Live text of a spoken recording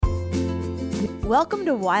Welcome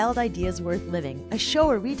to Wild Ideas Worth Living, a show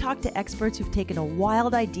where we talk to experts who've taken a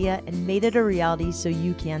wild idea and made it a reality so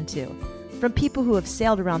you can too. From people who have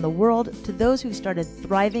sailed around the world to those who've started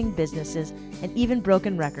thriving businesses and even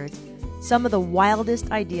broken records, some of the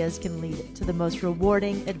wildest ideas can lead to the most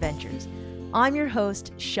rewarding adventures. I'm your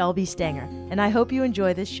host, Shelby Stanger, and I hope you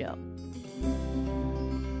enjoy this show.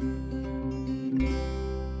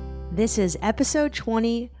 This is episode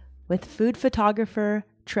 20 with food photographer,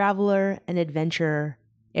 traveler, and adventurer,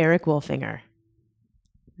 Eric Wolfinger.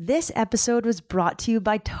 This episode was brought to you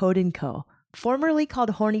by Toad & Co. Formerly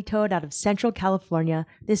called Horny Toad out of Central California,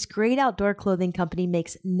 this great outdoor clothing company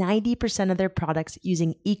makes 90% of their products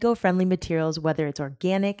using eco-friendly materials, whether it's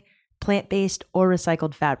organic, plant-based, or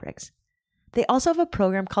recycled fabrics. They also have a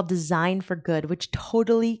program called Design for Good, which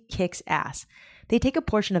totally kicks ass. They take a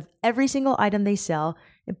portion of every single item they sell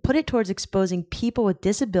and put it towards exposing people with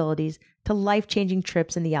disabilities to life-changing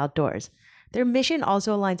trips in the outdoors. Their mission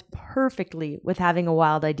also aligns perfectly with having a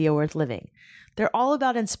wild idea worth living. They're all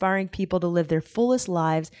about inspiring people to live their fullest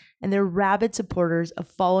lives, and they're rabid supporters of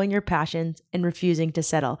following your passions and refusing to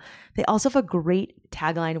settle. They also have a great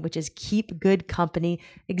tagline, which is "Keep Good Company,"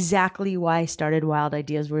 exactly why I started Wild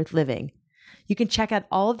Ideas Worth Living. You can check out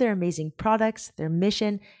all of their amazing products, their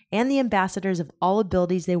mission, and the ambassadors of all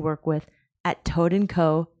abilities they work with at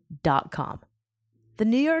toadandco.com. The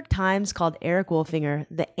New York Times called Eric Wolfinger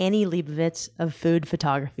the Annie Leibovitz of food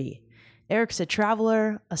photography. Eric's a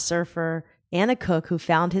traveler, a surfer, and a cook who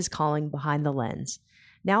found his calling behind the lens.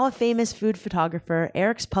 Now a famous food photographer,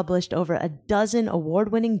 Eric's published over a dozen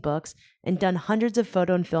award-winning books and done hundreds of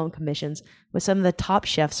photo and film commissions with some of the top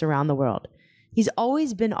chefs around the world. He's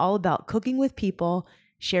always been all about cooking with people,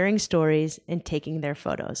 sharing stories, and taking their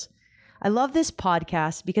photos. I love this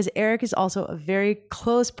podcast because Eric is also a very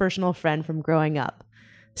close personal friend from growing up.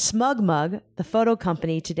 Smug Mug, the photo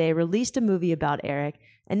company, today released a movie about Eric,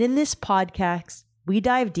 and in this podcast, we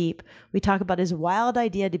dive deep. We talk about his wild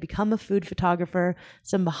idea to become a food photographer,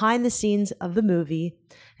 some behind the scenes of the movie,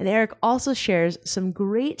 and Eric also shares some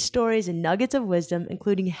great stories and nuggets of wisdom,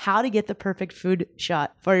 including how to get the perfect food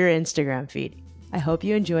shot for your Instagram feed. I hope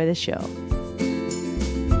you enjoy the show.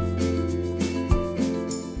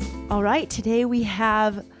 All right, today we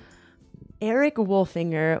have Eric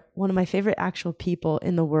Wolfinger, one of my favorite actual people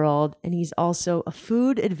in the world, and he's also a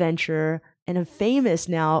food adventurer and a famous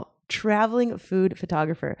now traveling food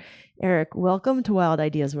photographer. Eric, welcome to Wild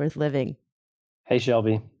Ideas Worth Living. Hey,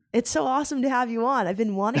 Shelby. It's so awesome to have you on. I've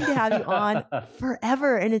been wanting to have you on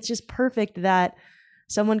forever, and it's just perfect that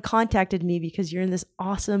someone contacted me because you're in this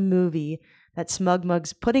awesome movie that Smug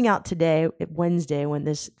Mug's putting out today, Wednesday,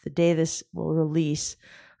 the day this will release.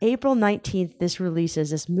 April 19th, this releases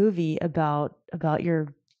this movie about your,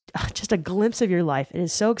 just a glimpse of your life. It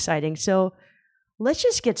is so exciting. So let's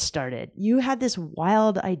just get started. You had this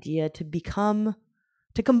wild idea to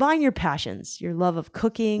combine your passions, your love of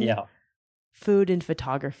cooking, food, and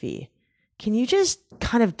photography. Can you just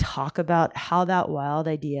kind of talk about how that wild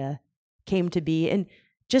idea came to be? And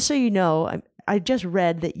just so you know, I just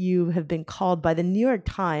read that you have been called by the New York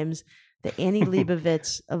Times the Annie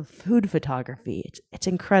Leibovitz of food photography. It's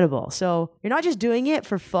incredible. So you're not just doing it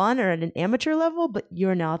for fun or at an amateur level, but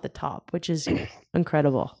you're now at the top, which is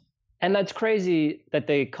incredible. And that's crazy that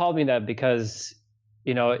they called me that because,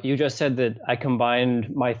 you just said that I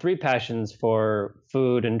combined my three passions for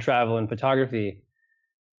food and travel and photography,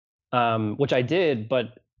 which I did.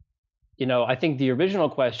 But, I think the original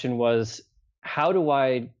question was, how do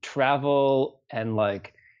I travel and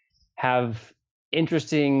have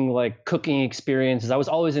interesting cooking experiences? I was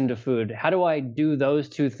always into food. How do I do those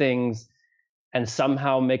two things and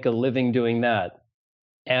somehow make a living doing that?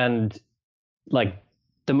 And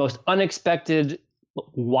the most unexpected,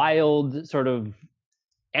 wild sort of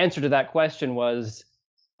answer to that question was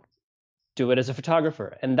do it as a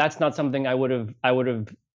photographer. And that's not something I would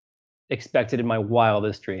have expected in my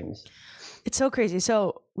wildest dreams. It's so crazy.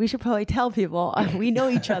 So we should probably tell people we know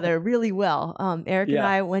each other really well. Eric and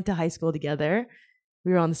I went to high school together.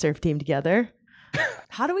 We were on the surf team together.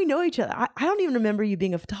 How do we know each other? I don't even remember you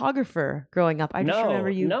being a photographer growing up. I just remember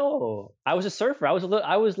you. No, I was a surfer.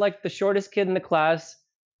 I was like the shortest kid in the class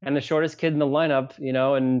and the shortest kid in the lineup,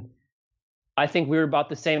 and I think we were about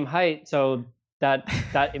the same height. So that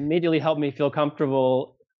immediately helped me feel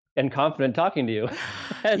comfortable and confident talking to you.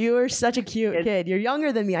 You were such a cute kid. You're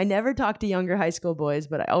younger than me. I never talked to younger high school boys,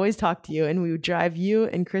 but I always talked to you, and we would drive you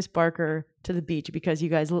and Chris Barker to the beach because you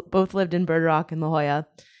guys both lived in Bird Rock and La Jolla,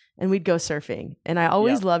 and we'd go surfing. And I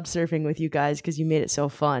always loved surfing with you guys because you made it so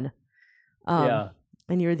fun. And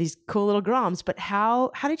you were these cool little groms. But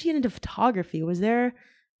how did you get into photography? Was there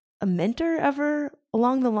a mentor ever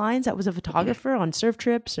along the lines that was a photographer on surf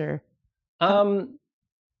trips or? Um,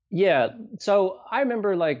 yeah. So I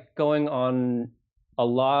remember like going on a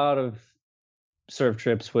lot of surf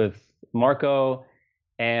trips with Marco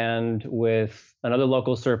and with another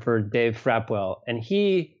local surfer, Dave Frapwell, and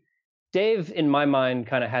Dave, in my mind,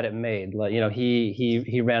 kind of had it made. Like,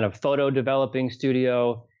 he ran a photo developing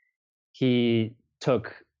studio. He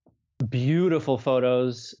took beautiful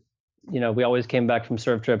photos. We always came back from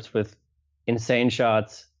surf trips with insane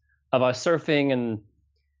shots of us surfing and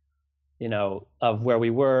of where we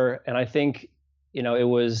were. And I think it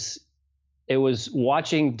was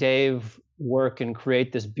watching Dave work and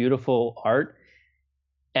create this beautiful art,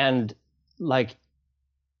 and like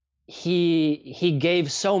he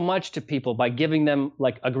gave so much to people by giving them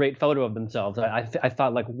like a great photo of themselves. I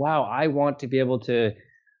thought like, wow, I want to be able to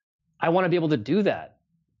do that.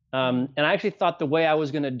 And I actually thought the way I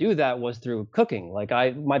was going to do that was through cooking. Like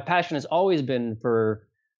my passion has always been for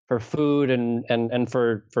food and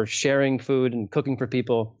for sharing food and cooking for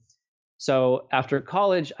people. So after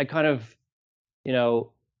college, I kind of,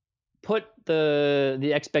 put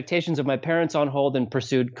the expectations of my parents on hold and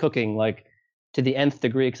pursued cooking like to the nth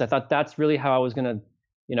degree, because I thought that's really how I was going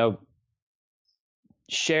to,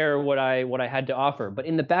 share what I had to offer. But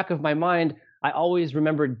in the back of my mind, I always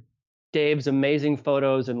remembered Dave's amazing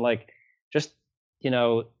photos and like just,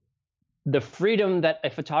 the freedom that a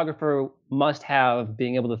photographer must have,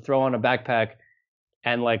 being able to throw on a backpack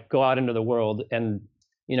and like go out into the world. And,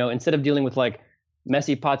 instead of dealing with like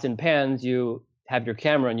messy pots and pans, you have your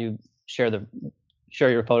camera and you share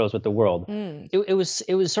your photos with the world. It was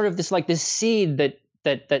sort of this seed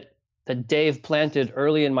that Dave planted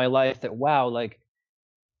early in my life, that wow, like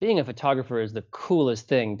being a photographer is the coolest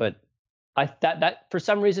thing. But that for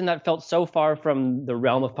some reason that felt so far from the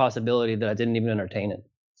realm of possibility that I didn't even entertain it.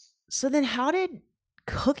 So then how did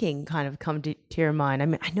cooking kind of come to your mind? I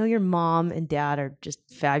mean, I know your mom and dad are just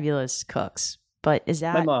fabulous cooks, but is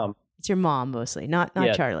My that mom. it's your mom mostly, not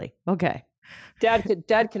Yeah. Charlie. Okay.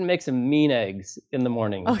 Dad can make some mean eggs in the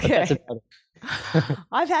morning. But that's Okay. about it.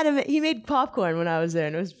 I've had him. He made popcorn when I was there,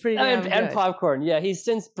 and it was pretty damn and good. popcorn. Yeah, he's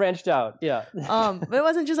since branched out. Yeah. But it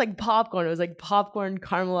wasn't just like popcorn. It was like popcorn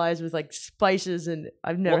caramelized with like spices, and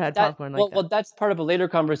I've never had popcorn like that. Well, that's part of a later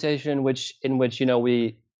conversation, in which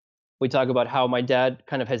we talk about how my dad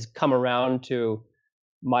kind of has come around to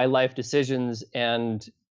my life decisions and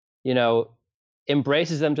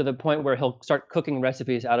embraces them to the point where he'll start cooking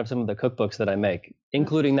recipes out of some of the cookbooks that I make,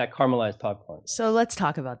 including that caramelized popcorn. So let's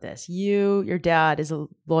talk about this. Your dad is a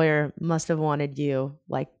lawyer, must have wanted you,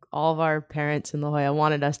 like all of our parents in La Jolla,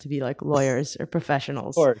 wanted us to be like lawyers or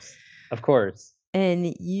professionals. Of course.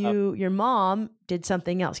 And your mom did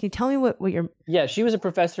something else. Can you tell me what your... Yeah, she was a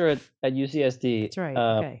professor at UCSD. That's right.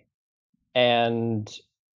 Okay. And,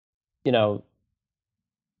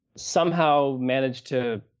 somehow managed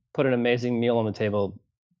to put an amazing meal on the table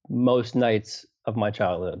most nights of my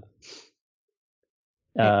childhood.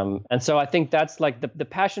 And so I think that's like the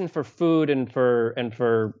passion for food and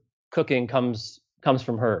for cooking comes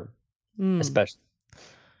from her, especially.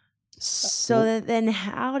 So then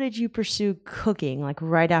how did you pursue cooking, like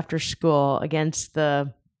right after school, against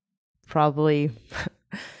probably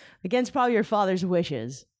your father's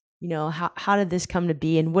wishes? How did this come to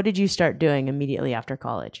be, and what did you start doing immediately after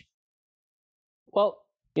college? Well,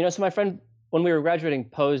 so my friend, when we were graduating,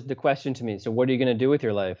 posed the question to me, so what are you going to do with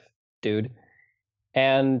your life, dude?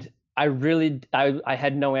 And I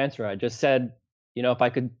had no answer. I just said, if I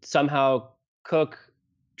could somehow cook,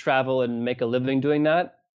 travel, and make a living doing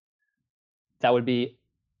that, that would be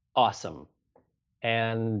awesome.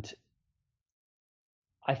 And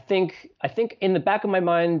I think in the back of my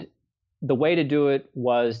mind, the way to do it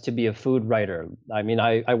was to be a food writer. I mean,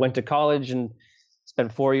 I went to college and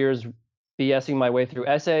spent 4 years BSing my way through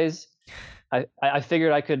essays. I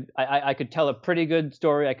figured I could tell a pretty good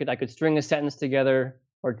story. I could string a sentence together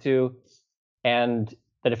or two, and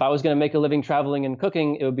that if I was going to make a living traveling and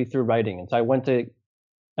cooking, it would be through writing. And so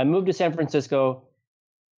I moved to San Francisco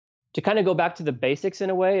to kind of go back to the basics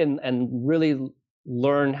in a way and really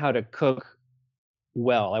learn how to cook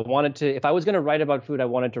well. If I was going to write about food, I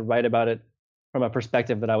wanted to write about it from a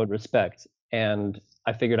perspective that I would respect. And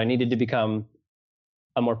I figured I needed to become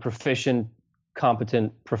a more proficient,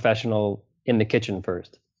 competent professional in the kitchen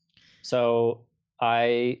first. So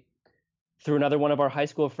I, through another one of our high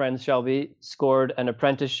school friends, Shelby, scored an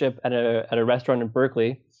apprenticeship at a restaurant in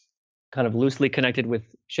Berkeley, kind of loosely connected with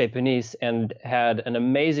Chez Panisse, and had an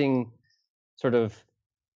amazing sort of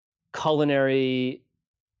culinary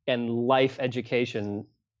and life education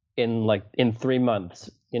in 3 months.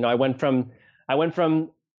 I went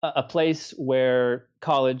from a place where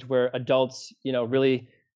college where adults, really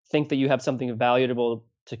think that you have something valuable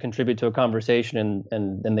to contribute to a conversation,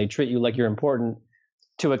 and they treat you like you're important,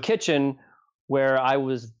 to a kitchen where I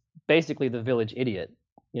was basically the village idiot.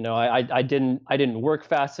 I didn't work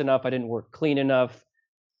fast enough. I didn't work clean enough.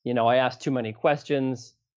 I asked too many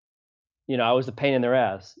questions. I was a pain in their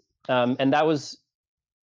ass. And that was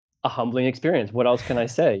a humbling experience. What else can I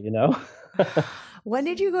say, When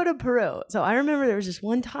did you go to Peru? So I remember there was this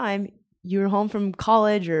one time you were home from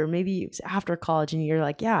college, or maybe it was after college, and you're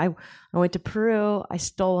like, yeah, I went to Peru. I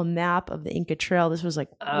stole a map of the Inca Trail. This was like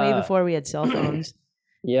way before we had cell phones.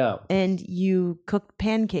 Yeah. And you cooked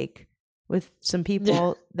pancake with some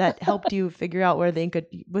people that helped you figure out where the Inca,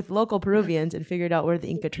 with local Peruvians, and figured out where the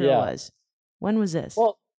Inca Trail was. When was this?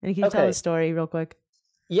 Well, and can you tell the story real quick?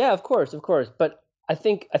 Yeah, of course. But I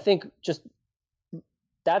think just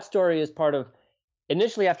that story is part of,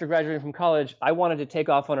 initially after graduating from college, I wanted to take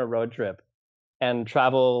off on a road trip and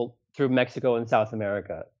travel through Mexico and South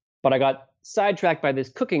America. But I got sidetracked by this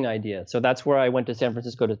cooking idea. So that's where I went to San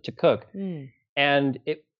Francisco to cook. And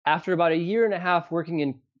after about a year and a half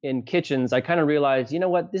working in kitchens, I kind of realized, you know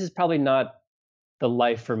what, this is probably not the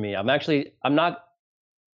life for me. I'm not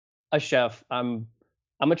a chef. I'm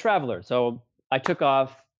a traveler. So I took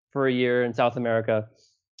off for a year in South America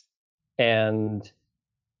and,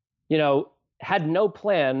 had no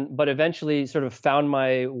plan, but eventually sort of found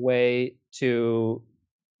my way to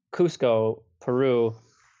Cusco, Peru,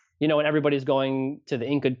 and everybody's going to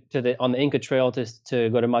the on the Inca Trail to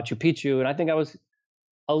go to Machu Picchu. And I think I was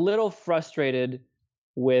a little frustrated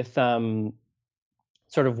with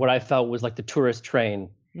sort of what I felt was like the tourist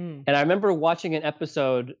train. And I remember watching an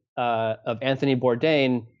episode of Anthony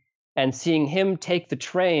Bourdain and seeing him take the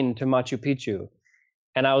train to Machu Picchu.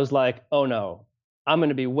 And I was like, oh no, I'm going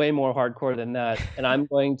to be way more hardcore than that. And I'm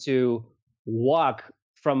going to walk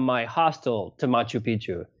from my hostel to Machu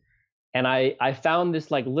Picchu. And I found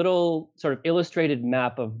this like little sort of illustrated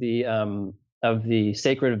map of the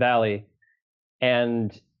Sacred Valley,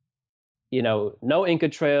 and no Inca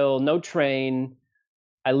Trail, no train.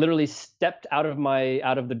 I literally stepped out of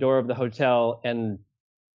the door of the hotel and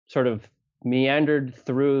sort of meandered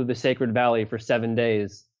through the Sacred Valley for 7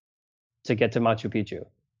 days to get to Machu Picchu.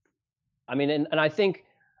 I mean, and I think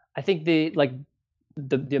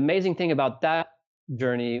the amazing thing about that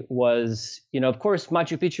journey was, of course,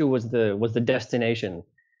 Machu Picchu was the destination.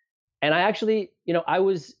 And I actually, I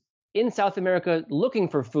was in South America looking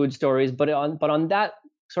for food stories, but on that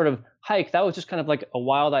sort of hike, that was just kind of like a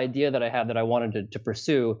wild idea that I had that I wanted to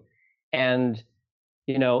pursue. And,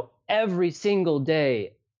 every single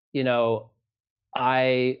day,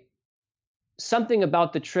 something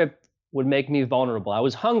about the trip would make me vulnerable. I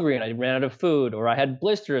was hungry and I ran out of food, or I had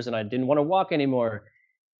blisters and I didn't want to walk anymore.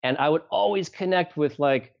 And I would always connect with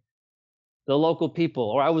like the local people,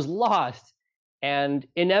 or I was lost. And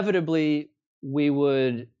inevitably we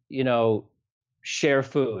would, share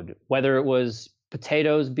food, whether it was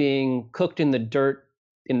potatoes being cooked in the dirt,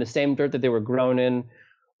 in the same dirt that they were grown in,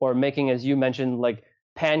 or making, as you mentioned, like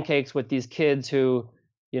pancakes with these kids who,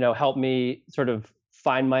 helped me sort of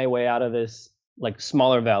find my way out of this like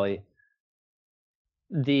smaller valley.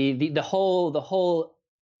 The whole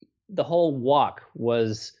walk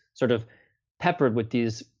was sort of peppered with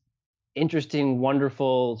these interesting,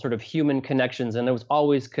 wonderful sort of human connections, and it was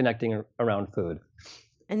always connecting around food.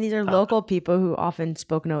 And these are local people who often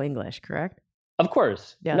spoke no English, correct? Of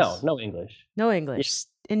course. Yes. No English. No English.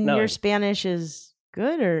 And your Spanish is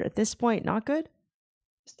good, or at this point not good?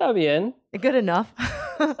 Está bien. Good enough.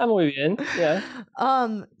 Está muy bien. Yeah.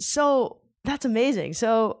 So that's amazing.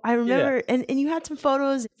 So I remember, and you had some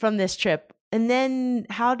photos from this trip. And then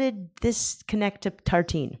how did this connect to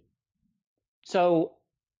Tartine? So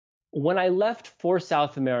when I left for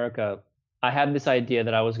South America, I had this idea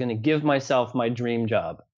that I was going to give myself my dream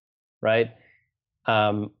job, right?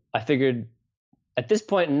 I figured at this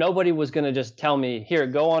point, nobody was going to just tell me, here,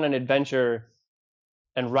 go on an adventure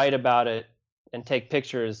and write about it and take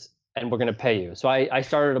pictures, and we're going to pay you. So I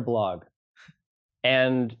started a blog.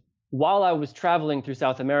 And while I was traveling through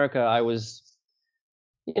South America, I was,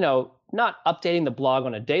 not updating the blog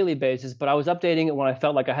on a daily basis, but I was updating it when I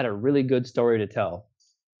felt like I had a really good story to tell.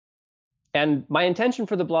 And my intention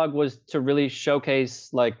for the blog was to really showcase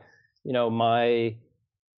like, my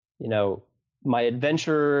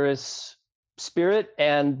adventurous spirit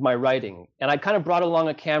and my writing. And I kind of brought along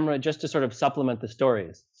a camera just to sort of supplement the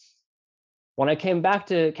stories. When I came back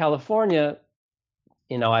to California,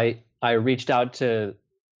 I reached out to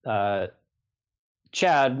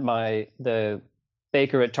Chad, the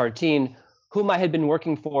baker at Tartine, whom I had been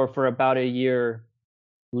working for about a year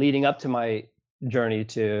leading up to my journey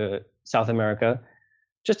to South America.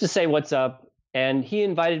 just to say what's up. And he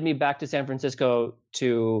invited me back to San Francisco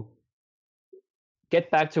to get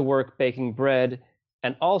back to work baking bread,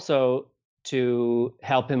 and also to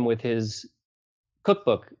help him with his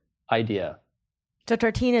cookbook idea. So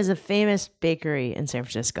Tartine is a famous bakery in San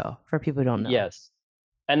Francisco, for people who don't know. Yes.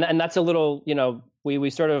 And that's a little, we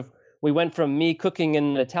went from me cooking in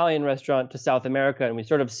an Italian restaurant to South America, and we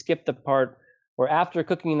sort of skipped the part where after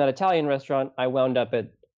cooking in that Italian restaurant, I wound up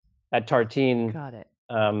at Tartine. Got it.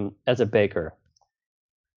 As a baker.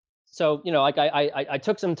 So, like I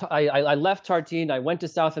took I left Tartine, I went to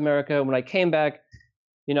South America. When I came back,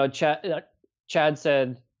 Chad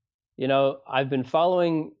said, I've been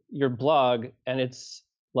following your blog and it's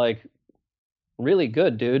like really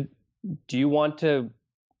good, dude. Do you want to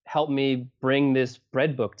help me bring this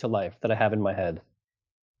bread book to life that I have in my head?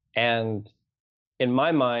 And in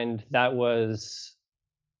my mind, that was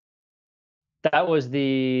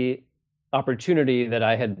the opportunity that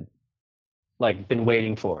I had been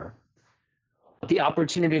waiting for. The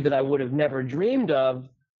opportunity that I would have never dreamed of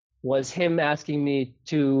was him asking me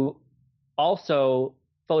to also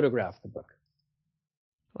photograph the book.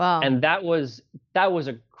 Wow. And that was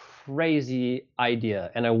a crazy idea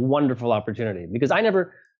and a wonderful opportunity, because I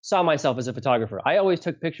never saw myself as a photographer. I always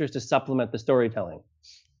took pictures to supplement the storytelling.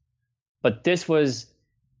 But this was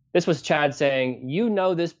Chad saying,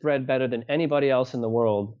 this bread better than anybody else in the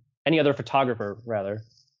world, any other photographer rather.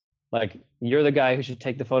 You're the guy who should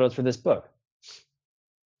take the photos for this book.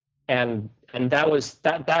 And that was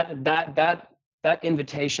that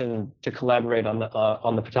invitation to collaborate on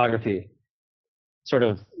the photography sort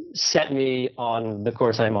of set me on the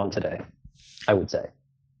course I'm on today, I would say.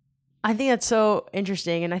 I think that's so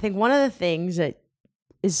interesting. And I think one of the things that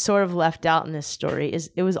is sort of left out in this story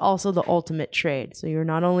is it was also the ultimate trade. So you're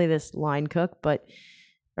not only this line cook,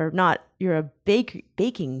 you're a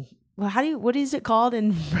baking. Well, what is it called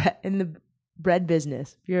in the bread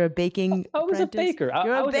business? You're a baking. I was apprentice? a baker.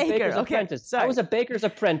 You're I was a baker. baker's apprentice. Sorry. I was a baker's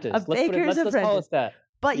apprentice. Let's call it that.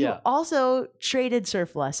 But you also traded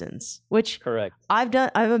surf lessons, which correct. I'm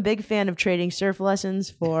a big fan of trading surf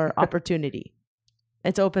lessons for opportunity.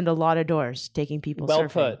 It's opened a lot of doors, taking people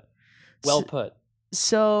surfing. Well put.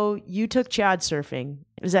 So you took Chad surfing.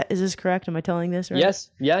 Is this correct? Am I telling this right?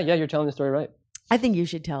 Yes. Yeah. You're telling the story right. I think you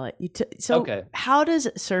should tell it. Okay. How does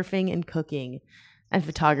surfing and cooking and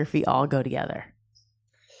photography all go together?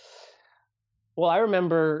 Well, I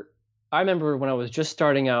remember when I was just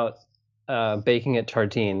starting out baking at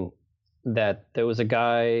Tartine, that there was a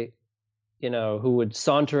guy, who would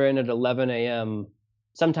saunter in at 11 a.m.,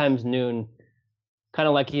 sometimes noon, kind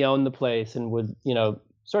of like he owned the place, and would,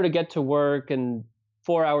 sort of get to work, and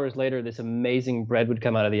 4 hours later, this amazing bread would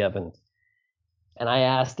come out of the oven. And I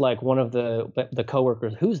asked one of the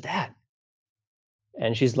coworkers, "Who's that?"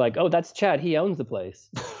 And she's like, "Oh, that's Chad. He owns the place."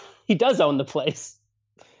 He does own the place.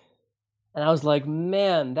 And I was like,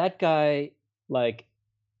 man, that guy,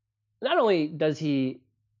 not only does he,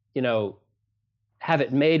 have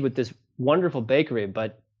it made with this wonderful bakery,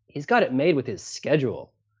 but he's got it made with his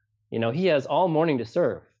schedule. He has all morning to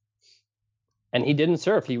surf. And he didn't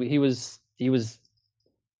surf. He was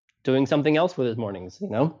doing something else with his mornings,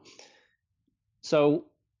 So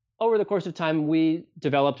over the course of time, we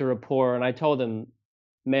developed a rapport, and I told him,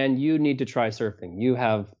 man, you need to try surfing.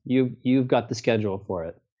 You've got the schedule for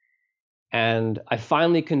it. And I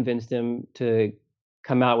finally convinced him to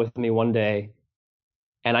come out with me one day.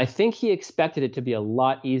 And I think he expected it to be a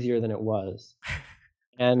lot easier than it was.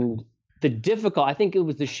 And I think it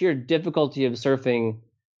was the sheer difficulty of surfing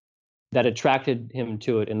that attracted him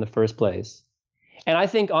to it in the first place. And I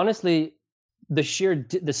think, honestly, the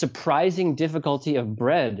surprising difficulty of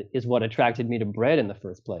bread is what attracted me to bread in the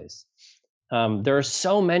first place. There are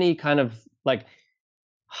so many kind of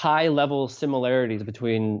high level similarities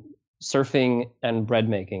between surfing and bread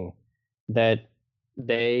making that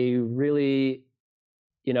they really,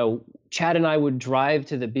 Chad and I would drive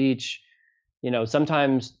to the beach,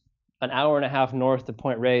 sometimes an hour and a half north to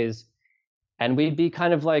Point Reyes, and we'd be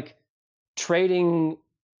kind of trading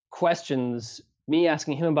questions, me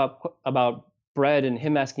asking him about bread and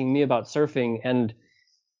him asking me about surfing. And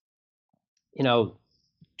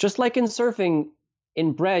just like in surfing,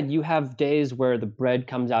 in bread you have days where the bread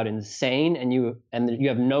comes out insane, and you have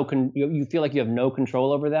you feel like you have no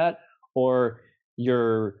control over that, or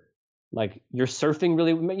you're surfing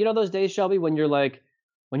really, those days, Shelby, when you're like,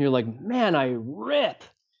 man, I rip,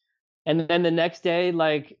 and then the next day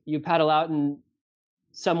you paddle out in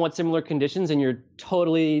somewhat similar conditions and you're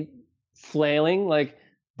totally flailing.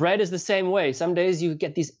 Bread is the same way. Some days you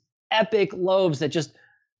get these epic loaves that just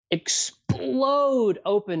explode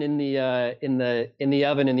open in the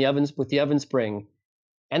oven with the oven spring,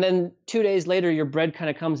 And then 2 days later, your bread kind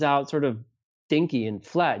of comes out sort of dinky and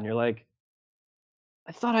flat, and you're like,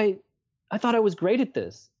 I thought I thought I was great at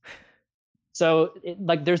this. So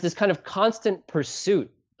like there's this kind of constant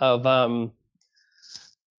pursuit of I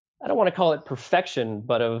don't want to call it perfection,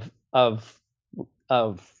 but of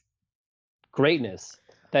greatness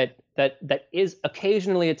that is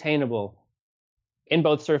occasionally attainable in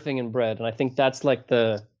both surfing and bread. And I think that's like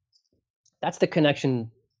that's the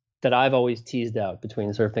connection that I've always teased out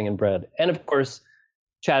between surfing and bread. And of course,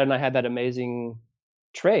 Chad and I had that amazing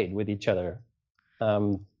trade with each other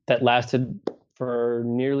that lasted for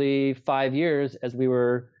nearly 5 years as we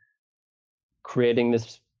were creating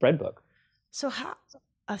this bread book. So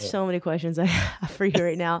so many questions I have for you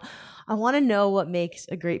right now. I want to know what makes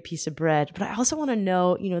a great piece of bread, but I also want to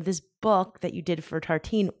know, this book that you did for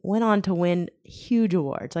Tartine went on to win huge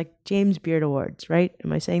awards, like James Beard Awards, right?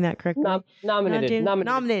 Am I saying that correctly?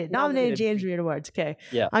 Nominated James Beard Awards. Okay.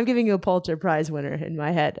 Yeah. I'm giving you a Pulitzer Prize winner in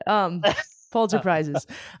my head. Pulitzer Prizes.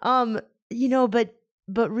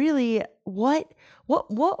 But really, what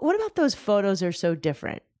about those photos are so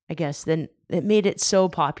different, I guess, than it made it so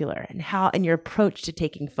popular, and your approach to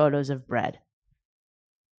taking photos of bread?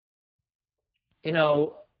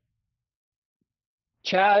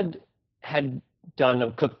 Chad had done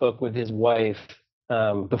a cookbook with his wife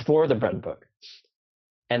before the bread book,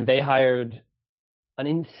 and they hired an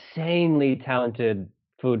insanely talented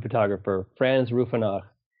food photographer, Franz Rufenach.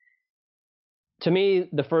 To me,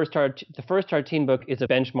 the first Tartine book is a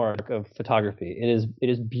benchmark of photography. It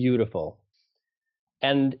is beautiful,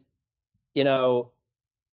 and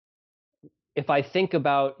if I think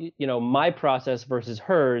about my process versus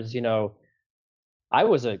hers, I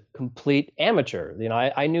was a complete amateur.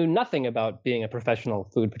 I knew nothing about being a professional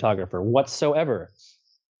food photographer whatsoever.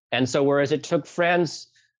 And so whereas it took Franz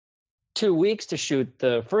 2 weeks to shoot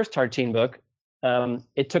the first Tartine book,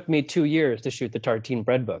 it took me 2 years to shoot the Tartine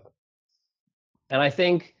bread book. And I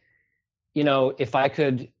think, if I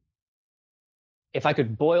could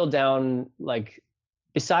boil down, like,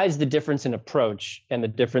 besides the difference in approach and the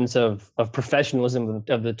difference of professionalism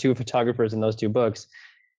of the two photographers in those two books,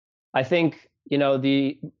 I think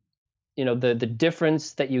the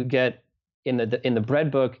difference that you get in the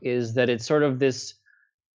bread book is that it's sort of it's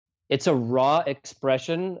a raw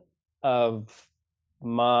expression of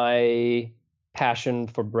my passion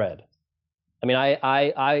for bread. I mean,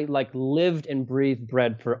 I like lived and breathed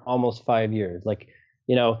bread for almost 5 years. Like,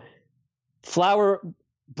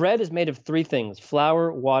 bread is made of 3 things: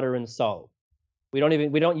 flour, water, and salt. We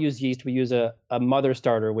don't use yeast. We use a mother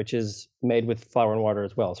starter, which is made with flour and water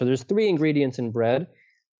as well. So there's 3 ingredients in bread.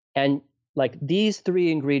 And like these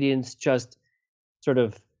 3 ingredients just sort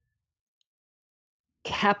of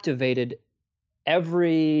captivated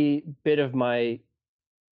every bit of my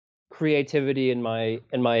creativity and my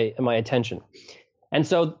attention. And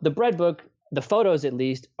so the bread book, the photos at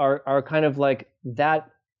least, are kind of like that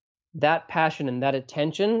passion and that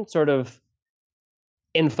attention sort of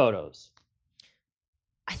in photos.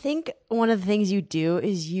 I think one of the things you do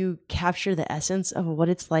is you capture the essence of what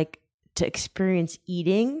it's like to experience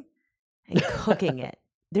eating and cooking it.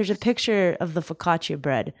 There's a picture of the focaccia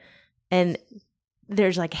bread, and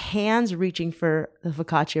there's like hands reaching for the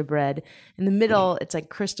focaccia bread. In the middle, it's like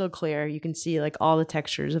crystal clear. You can see like all the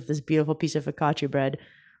textures of this beautiful piece of focaccia bread.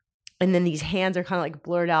 And then these hands are kind of like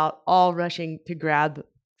blurred out, all rushing to grab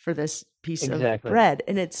for this piece of bread.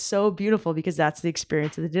 And it's so beautiful because that's the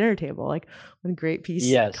experience of the dinner table. Like when a great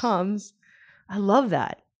piece comes, I love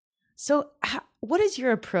that. So what is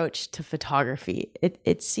your approach to photography?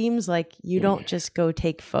 It seems like you don't just go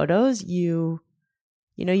take photos. You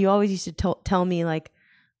always used to tell me, like,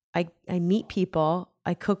 I meet people,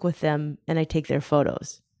 I cook with them, and I take their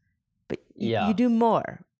photos. But you do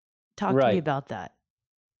more. Talk to me about that.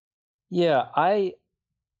 Yeah, I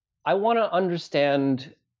want to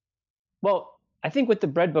understand. Well, I think with the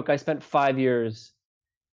bread book, I spent 5 years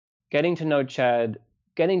getting to know Chad,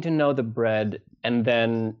 getting to know the bread, and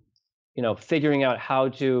then, figuring out how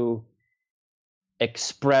to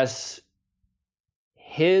express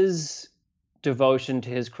his devotion to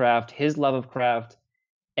his craft, his love of craft,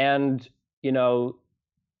 and,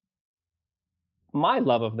 my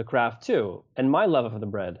love of the craft too, and my love of the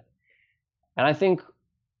bread. And I think,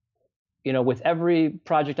 with every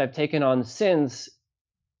project I've taken on since,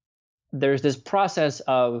 there's this process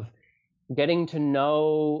of getting to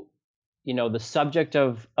know, the subject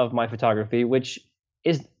of my photography, which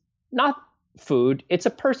is not food. It's a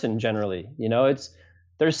person generally.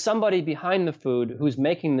 There's somebody behind the food who's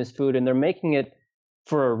making this food, and they're making it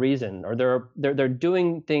for a reason, or they're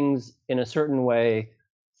doing things in a certain way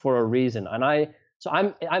for a reason. And I So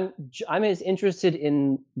I'm as interested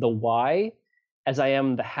in the why as I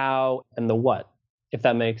am the how and the what, if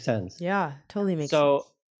that makes sense. Yeah, totally makes So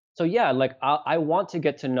sense. so yeah, like I want to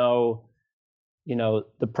get to know,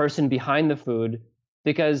 the person behind the food,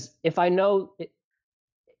 because if I know,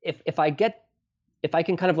 if I get, if I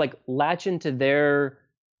can kind of like latch into their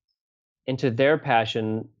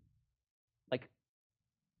passion, like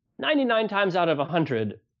 99 times out of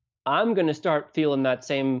 100, I'm going to start feeling that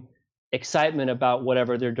same excitement about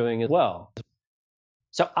whatever they're doing as well.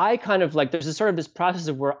 So I kind of like, there's this sort of this process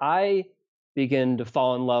of where I begin to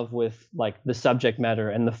fall in love with like the subject matter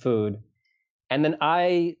and the food. And then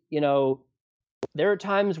there are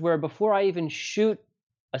times where before I even shoot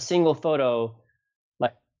a single photo,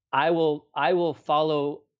 like I will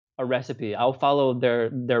follow a recipe. I'll follow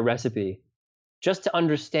their recipe just to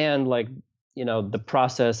understand, like, the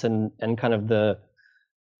process and kind of the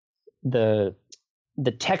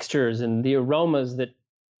the textures and the aromas that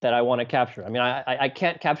I want to capture. I mean, I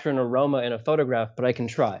can't capture an aroma in a photograph, but I can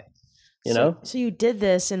try. You So, know? so you did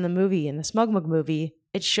this in the movie, in the Smug Mug movie.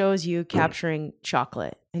 It shows you capturing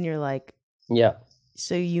chocolate, and you're like, Yeah.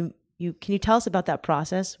 so you can you tell us about that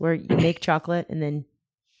process where you make chocolate and then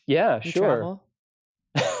Yeah, you sure. travel?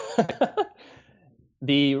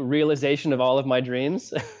 The realization of all of my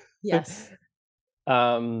dreams. Yes.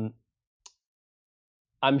 um,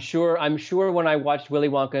 I'm sure when I watched Willy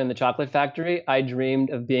Wonka and the Chocolate Factory, I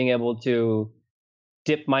dreamed of being able to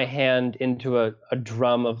dip my hand into a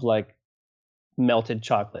drum of like melted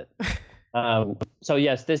chocolate. So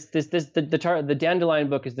yes, the Dandelion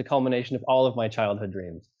book is the culmination of all of my childhood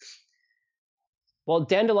dreams. Well,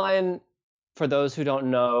 Dandelion, for those who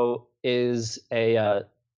don't know, is a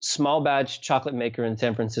small batch chocolate maker in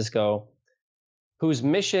San Francisco whose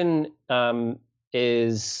mission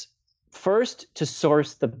is first to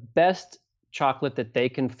source the best chocolate that they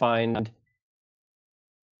can find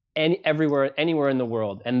anywhere in the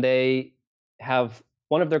world. And they have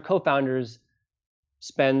one of their co-founders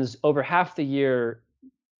spends over half the year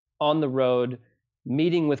on the road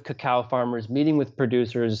meeting with cacao farmers, meeting with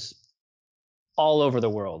producers all over the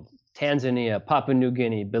world. Tanzania, Papua New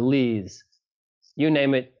Guinea, Belize, you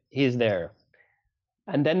name it, he's there.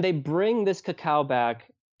 And then they bring this cacao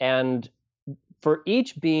back, and for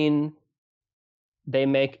each bean, they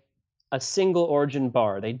make a single origin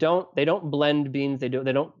bar. They don't blend beans. They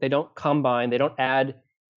don't combine. They don't add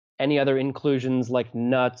any other inclusions like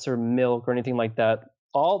nuts or milk or anything like that.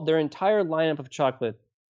 All their entire lineup of chocolate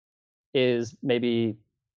is maybe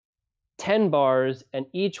 10 bars, and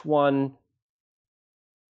each one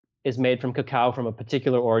is made from cacao from a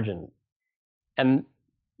particular origin. And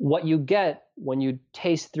what you get when you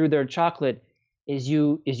taste through their chocolate is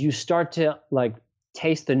you start to like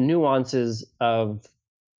taste the nuances of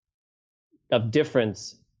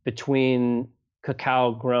difference between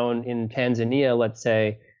cacao grown in Tanzania, let's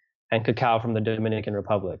say, and cacao from the Dominican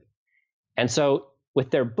Republic. And so with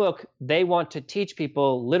their book, they want to teach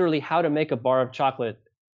people literally how to make a bar of chocolate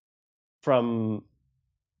from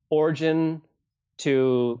origin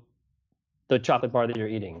to the chocolate bar that you're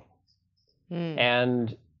eating. Mm.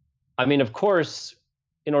 And I mean, of course,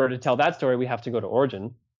 in order to tell that story, we have to go to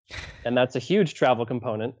origin, and that's a huge travel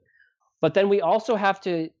component. But then we also have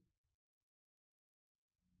to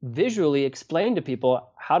visually explain to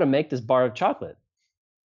people how to make this bar of chocolate.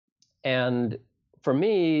 And for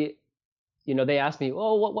me, they asked me,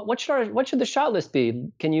 "Oh, what should the shot list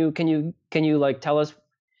be? Can you like tell us,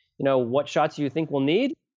 what shots you think we'll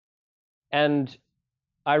need?" And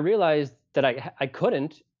I realized that I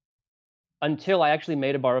couldn't until I actually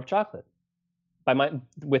made a bar of chocolate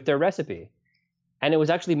with their recipe. And it was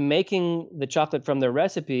actually making the chocolate from their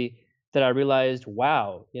recipe that I realized,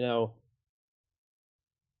 wow, the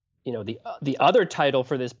other title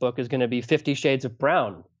for this book is going to be 50 Shades of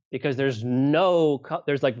Brown, because there's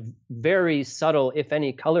like very subtle, if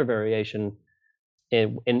any, color variation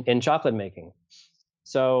in chocolate making.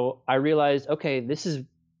 So I realized, okay, this is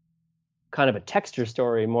kind of a texture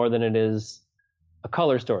story more than it is a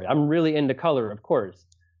color story. I'm really into color, of course,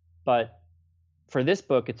 but for this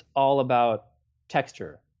book, it's all about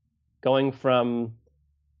texture, going from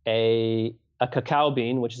a cacao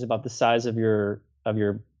bean, which is about the size of your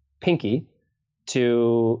pinky,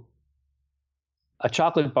 to a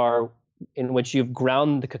chocolate bar in which you've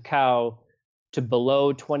ground the cacao to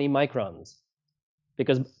below 20 microns,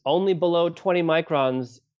 because only below 20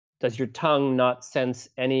 microns does your tongue not sense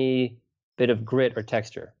any bit of grit or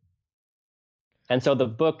texture. And so the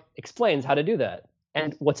book explains how to do that.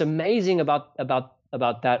 And what's amazing about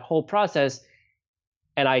that whole process,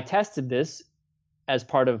 and I tested this as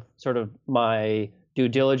part of sort of my due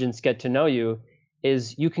diligence get to know you,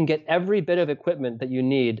 is you can get every bit of equipment that you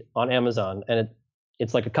need on Amazon, and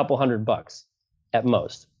it's like a couple $100 at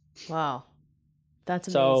most. Wow.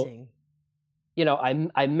 That's So, amazing.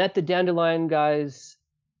 I met the Dandelion guys.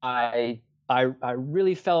 I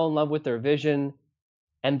really fell in love with their vision.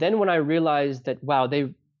 And then when I realized that, wow,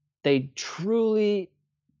 they truly,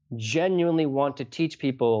 genuinely want to teach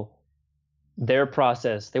people their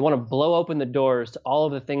process. They want to blow open the doors to all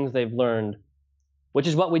of the things they've learned, which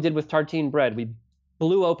is what we did with tartine bread. We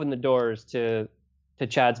blew open the doors to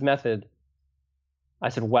Chad's method. I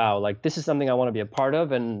said, wow, like this is something I want to be a part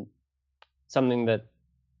of, and something that,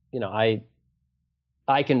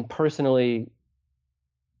 I can personally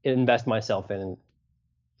invest myself in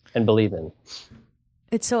and believe in.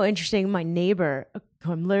 It's so interesting. My neighbor,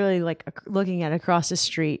 who I'm literally like looking at across the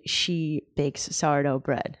street, she bakes sourdough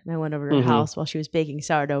bread. And I went over to her house while she was baking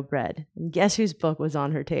sourdough bread. And guess whose book was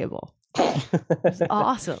on her table? It was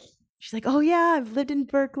awesome. She's like, oh, yeah, I've lived in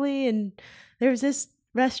Berkeley and there's this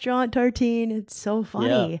restaurant, Tartine. It's so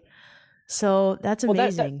funny. Yeah. So that's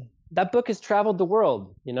amazing. Well, that book has traveled the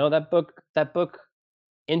world. That book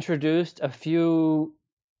introduced a few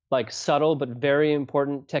like subtle but very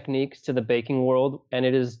important techniques to the baking world, and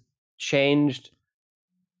it has changed.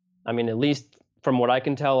 I mean, at least from what I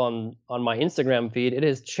can tell on my Instagram feed, it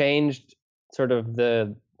has changed sort of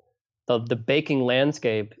the baking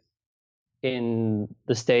landscape in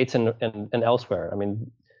the States and elsewhere. I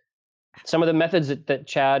mean, some of the methods that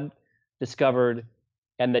Chad discovered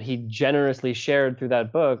and that he generously shared through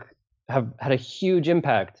that book have had a huge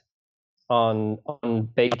impact on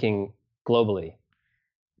baking globally.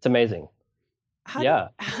 It's amazing.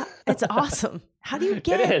 It's awesome. How do you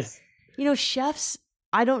get it? Is. Chefs,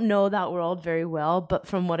 I don't know that world very well, but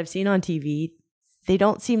from what I've seen on TV, they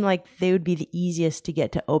don't seem like they would be the easiest to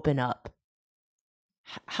get to open up.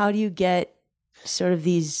 How do you get sort of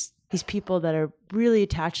these people that are really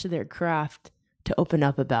attached to their craft to open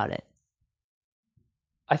up about it?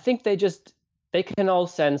 I think they can all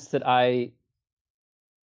sense that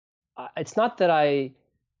it's not that I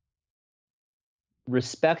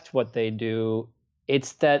respect what they do.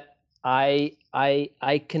 It's that I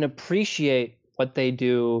can appreciate what they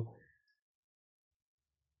do,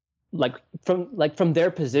 from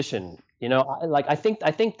their position. I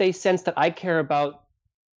think they sense that I care about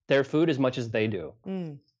their food as much as they do.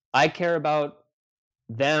 I care about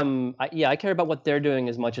them. I care about what they're doing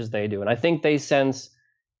as much as they do, and I think they sense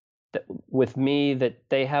that with me that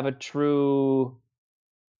they have a true,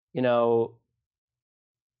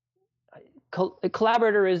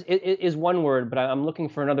 collaborator is one word, but I'm looking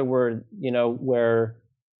for another word, where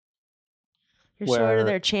you're sort of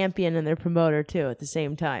their champion and their promoter too at the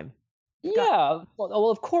same time. Yeah, well,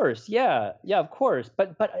 of course, yeah, of course,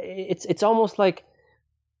 but it's almost like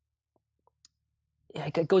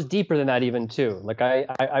it goes deeper than that even too. Like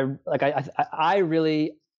I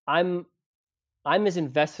really I'm as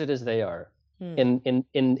invested as they are in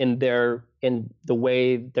the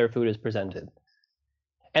way their food is presented.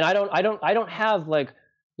 And I don't have like,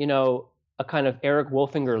 a kind of Eric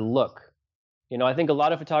Wolfinger look. I think a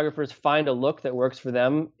lot of photographers find a look that works for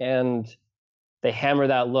them and they hammer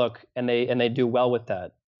that look and they do well with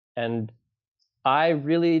that. And I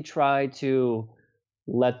really try to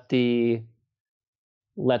let the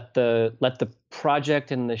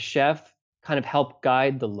project and the chef kind of help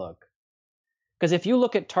guide the look. Because if you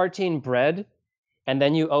look at tartine bread and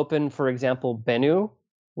then you open, for example, Benu,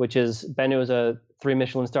 which is a 3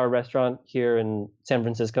 Michelin star restaurant here in San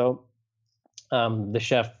Francisco. The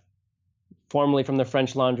chef, formerly from the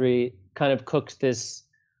French Laundry, kind of cooks this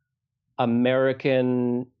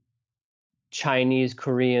American, Chinese,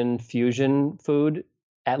 Korean fusion food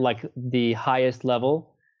at like the highest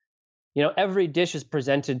level. Every dish is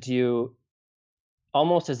presented to you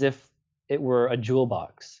almost as if it were a jewel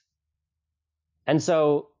box. And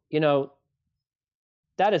so,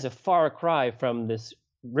 that is a far cry from this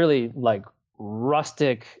really like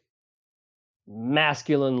rustic,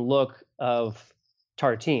 masculine look of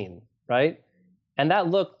tartine, right? And that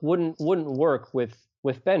look wouldn't work with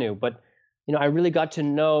Benu. But I really got to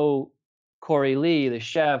know Corey Lee, the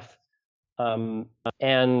chef,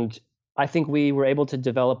 and I think we were able to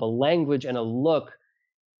develop a language and a look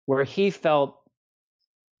where he felt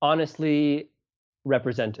honestly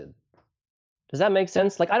represented. Does that make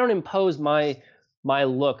sense? Like I don't impose my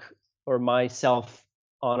look or myself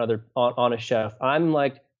on a chef. I'm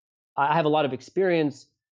like, I have a lot of experience,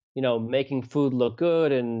 making food look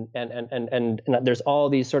good, and there's all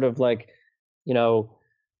these sort of like,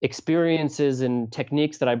 experiences and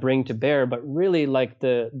techniques that I bring to bear. But really, like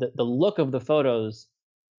the look of the photos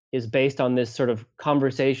is based on this sort of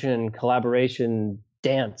conversation and collaboration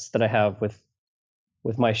dance that I have with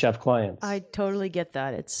with my chef clients. I totally get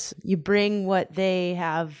that. It's you bring what they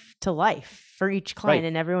have to life for each client, Right.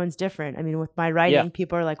 and everyone's different. I mean, with my Yeah. writing,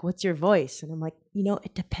 people are like, "What's your voice?" And I'm like,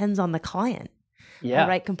 it depends on the client. I Yeah.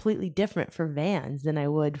 write completely different for Vans than I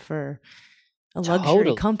would for a luxury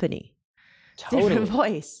Totally. company. Different Totally.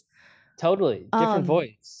 voice. Totally. Different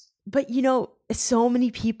voice. But so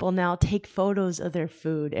many people now take photos of their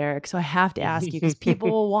food, Eric. So I have to ask you because people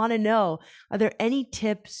will want to know, are there any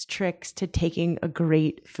tips, tricks to taking a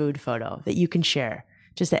great food photo that you can share?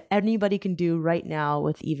 Just that anybody can do right now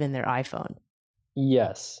with even their iPhone.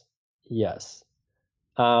 Yes. Yes.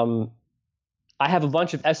 I have a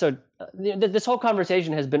bunch of this whole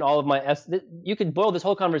conversation has been all of my you could boil this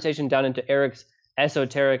whole conversation down into Eric's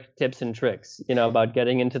esoteric tips and tricks, about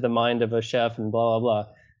getting into the mind of a chef and blah, blah,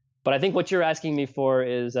 blah. But I think what you're asking me for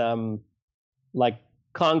is like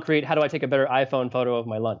concrete, how do I take a better iPhone photo of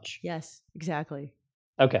my lunch? Yes, exactly.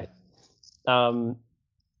 Okay.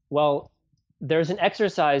 Well, there's an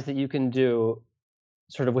exercise that you can do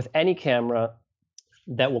sort of with any camera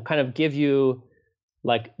that will kind of give you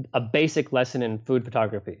like a basic lesson in food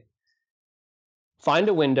photography. Find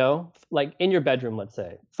a window, like in your bedroom, let's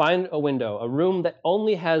say. Find a window, a room that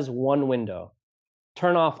only has one window.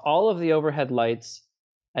 Turn off all of the overhead lights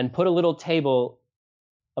and put a little table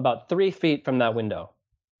about 3 feet from that window.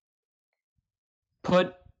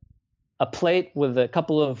 Put a plate with a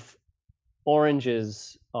couple of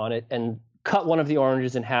oranges on it and cut one of the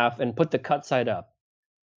oranges in half and put the cut side up.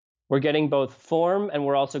 We're getting both form and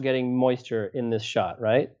we're also getting moisture in this shot,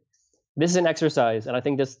 right? This is an exercise, and I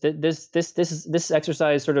think this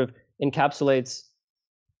exercise sort of encapsulates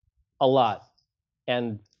a lot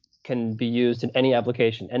and can be used in any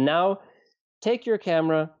application. And now take your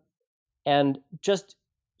camera and just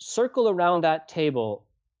circle around that table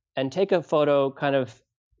and take a photo, kind of,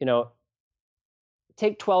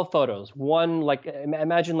 take 12 photos. One, like,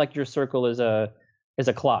 imagine like your circle is a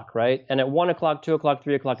clock, right? And at 1 o'clock, 2 o'clock,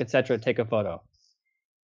 3 o'clock, etc., take a photo.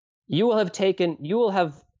 You will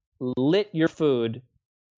have lit your food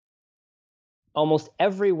almost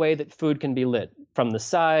every way that food can be lit, from the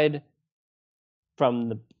side,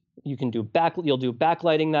 you'll do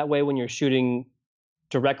backlighting that way when you're shooting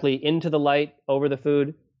directly into the light over the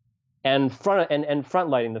food, and front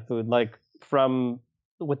lighting the food, like from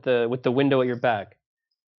with the window at your back,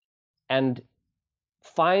 and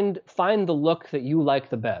find the look that you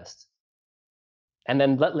like the best, and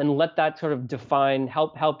then let that sort of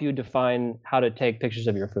help you define how to take pictures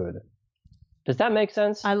of your food. Does that make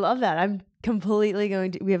sense? I love that. I'm completely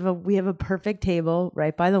going to. We have a perfect table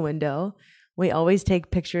right by the window. We always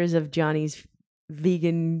take pictures of Johnny's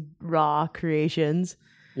vegan raw creations.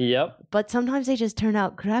 Yep. But sometimes they just turn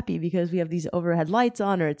out crappy because we have these overhead lights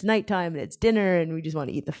on, or it's nighttime and it's dinner and we just want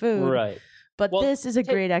to eat the food. Right. But this is a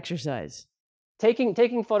great exercise.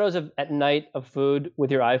 Taking photos at night of food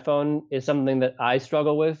with your iPhone is something that I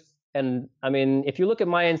struggle with. And I mean, if you look at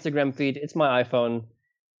my Instagram feed, it's my iPhone.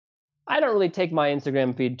 I don't really take my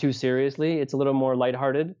Instagram feed too seriously. It's a little more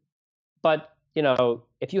lighthearted. But,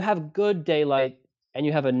 if you have good daylight and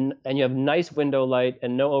you have nice window light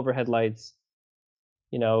and no overhead lights,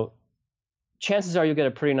 chances are you'll get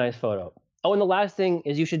a pretty nice photo. Oh, and the last thing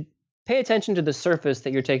is you should pay attention to the surface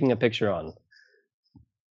that you're taking a picture on.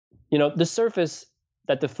 The surface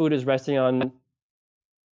that the food is resting on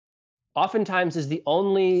oftentimes is the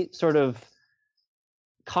only sort of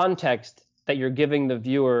context that you're giving the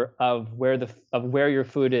viewer of where your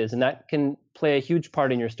food is, and that can play a huge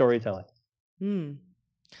part in your storytelling.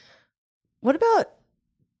 What about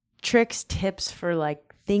tricks, tips for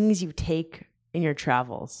like things you take in your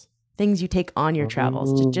travels, things you take on your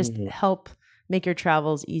travels to just help make your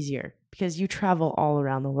travels easier? Because you travel all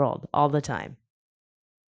around the world all the time.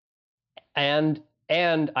 And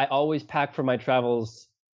I always pack for my travels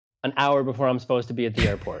an hour before I'm supposed to be at the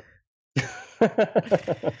airport.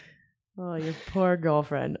 Oh, your poor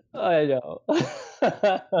girlfriend. I know.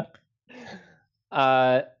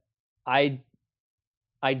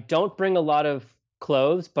 I don't bring a lot of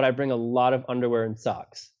clothes, but I bring a lot of underwear and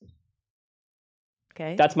socks.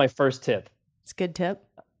 Okay. That's my first tip. It's a good tip.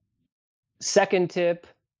 Second tip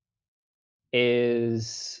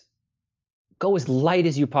is go as light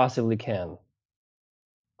as you possibly can.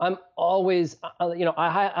 I'm always,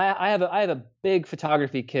 I have a big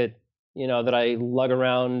photography kit, that I lug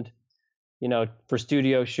around, for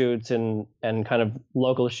studio shoots and kind of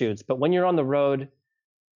local shoots. But when you're on the road,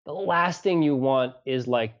 the last thing you want is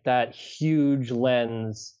like that huge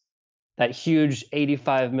lens, that huge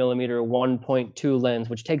 85 millimeter 1.2 lens,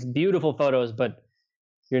 which takes beautiful photos, but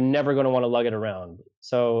you're never going to want to lug it around.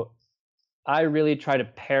 So I really try to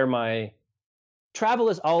pair travel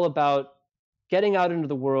is all about getting out into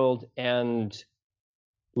the world and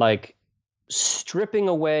like stripping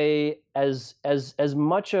away as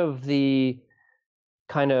much of the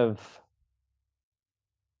kind of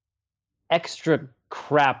extra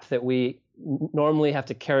crap that we normally have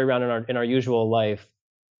to carry around in our usual life,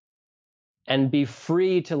 and be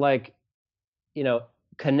free to like, you know,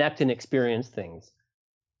 connect and experience things.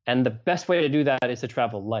 And the best way to do that is to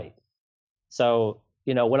travel light. So,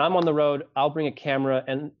 you know, when I'm on the road, I'll bring a camera,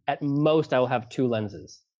 and at most I will have 2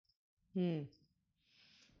 lenses.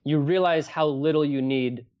 You realize how little you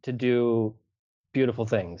need to do beautiful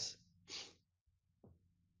things.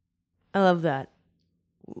 I love that.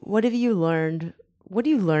 What have you learned? What do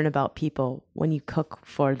you learn about people when you cook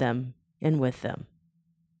for them and with them?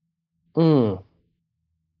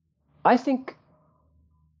 I think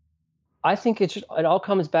it all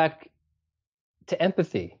comes back to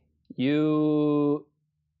empathy. When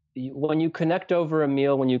you connect over a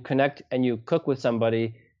meal, when you connect and you cook with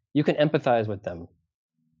somebody, you can empathize with them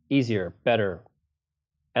easier, better.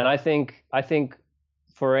 And I think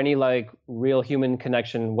for any like real human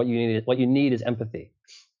connection, what you need is empathy.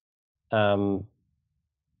 And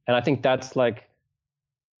I think that's like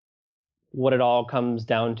what it all comes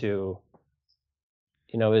down to,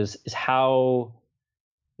 you know, is how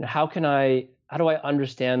do I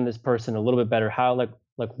understand this person a little bit better? How like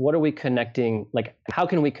what are we connecting? Like how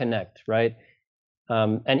can we connect, right?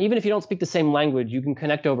 And even if you don't speak the same language, you can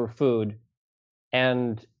connect over food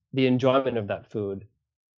and the enjoyment of that food.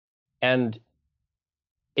 And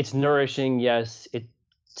it's nourishing, yes. It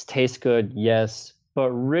tastes good, yes.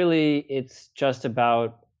 But really, it's just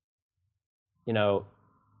about, you know,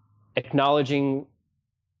 acknowledging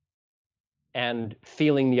and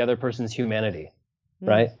feeling the other person's humanity,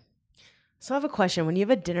 right? So I have a question. When you have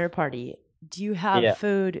a dinner party, do you have Yeah.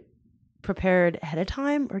 food prepared ahead of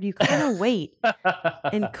time, or do you kind of wait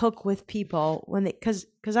and cook with people when they, because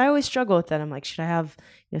I always struggle with that. I'm like, should I have,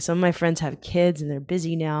 you know, some of my friends have kids and they're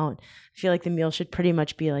busy now, and I feel like the meal should pretty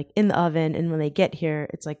much be like in the oven, and when they get here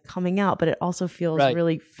it's like coming out, but it also feels Right.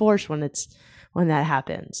 really forced when that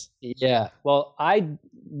happens. Yeah. Well, I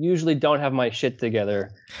usually don't have my shit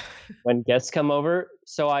together when guests come over,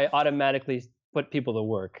 so I automatically put people to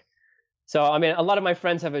work. So, I mean, a lot of my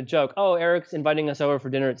friends have a joke. Oh, Eric's inviting us over for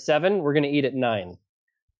dinner at 7. We're going to eat at 9.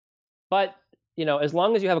 But, you know, as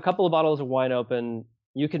long as you have a couple of bottles of wine open,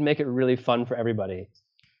 you can make it really fun for everybody.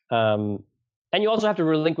 And you also have to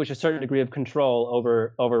relinquish a certain degree of control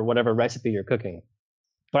over whatever recipe you're cooking.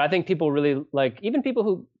 But I think people really like, even people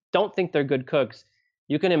who don't think they're good cooks,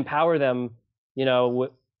 you can empower them, you know,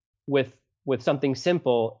 with something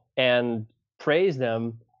simple and praise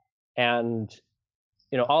them, and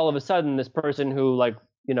you know, all of a sudden this person who like,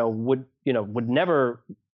 you know, would never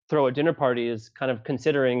throw a dinner party is kind of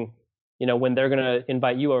considering, you know, when they're going to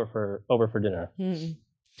invite you over for dinner.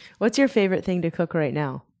 What's your favorite thing to cook right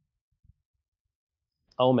now?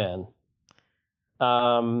 Oh man.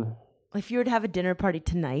 If you were to have a dinner party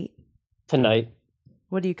tonight,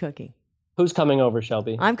 what are you cooking? Who's coming over,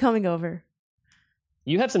 Shelby? I'm coming over.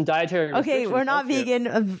 You have some dietary Okay, we're not vegan.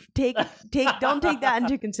 Don't take that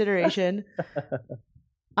into consideration.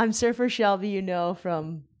 I'm Surfer Shelby, you know,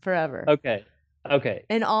 from forever. Okay.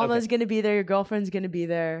 And Alma's gonna be there. Your girlfriend's gonna be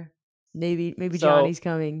there. Maybe Johnny's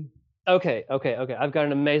coming. Okay. I've got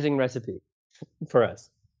an amazing recipe for us.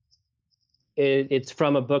 It's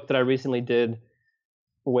from a book that I recently did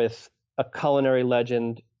with a culinary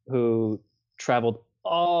legend who traveled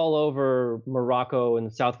all over Morocco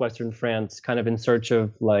and southwestern France, kind of in search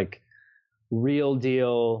of like real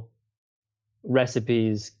deal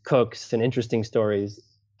recipes, cooks, and interesting stories.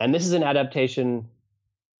 And this is an adaptation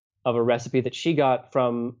of a recipe that she got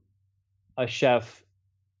from a chef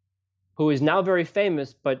who is now very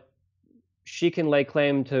famous, but she can lay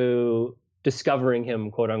claim to discovering him,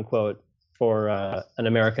 quote unquote, for an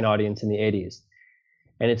American audience in the 80s.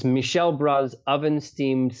 And it's Michel Bras' oven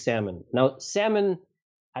steamed salmon. Now, salmon,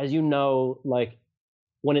 as you know, like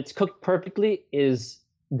when it's cooked perfectly is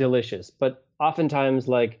delicious, but oftentimes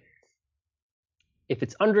like if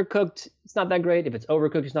it's undercooked, it's not that great. If it's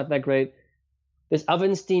overcooked, it's not that great. This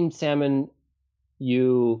oven steamed salmon,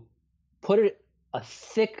 you put a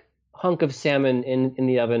thick hunk of salmon in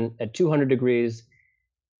the oven at 200 degrees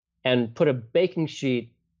and put a baking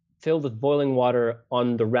sheet filled with boiling water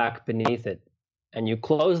on the rack beneath it. And you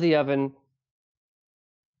close the oven,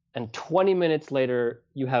 and 20 minutes later,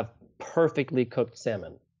 you have perfectly cooked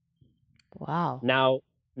salmon. Wow.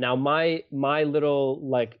 Now my little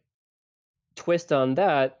like twist on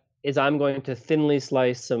that is I'm going to thinly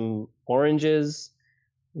slice some oranges,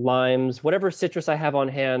 limes, whatever citrus I have on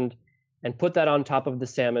hand, and put that on top of the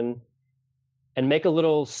salmon. and make a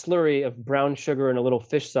little slurry of brown sugar and a little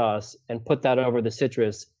fish sauce and put that over the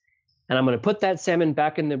citrus. And I'm going to put that salmon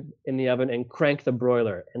back in the oven and crank the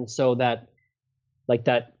broiler. And so that like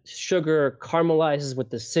that sugar caramelizes with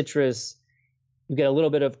the citrus. You get a little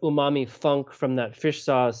bit of umami funk from that fish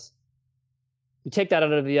sauce. You take that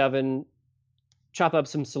out of the oven, chop up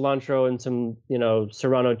some cilantro and some,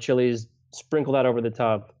 serrano chilies, sprinkle that over the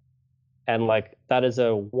top. And like that is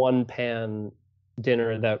a one pan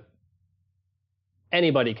dinner that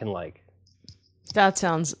anybody can like. That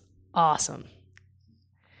sounds awesome.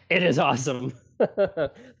 It is awesome.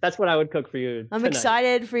 That's what I would cook for you. I'm tonight.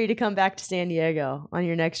 excited for you to come back to San Diego on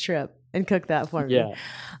your next trip and cook that for me. Yeah.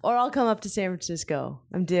 Or I'll come up to San Francisco.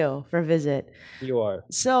 I'm due for a visit. You are.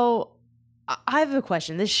 So I have a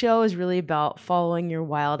question. This show is really about following your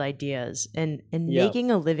wild ideas and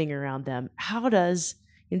making a living around them. How does,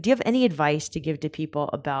 do you have any advice to give to people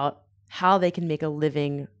about how they can make a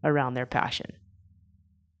living around their passion?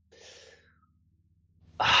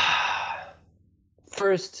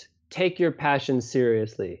 First, take your passion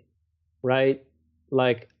seriously, right?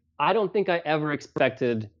 Like, I don't think I ever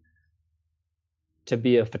expected to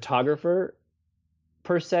be a photographer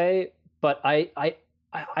per se, but I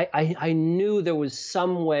knew there was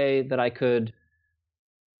some way that I could,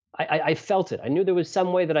 I felt it. I knew there was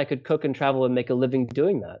some way that I could cook and travel and make a living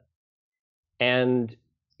doing that. And,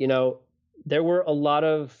 there were a lot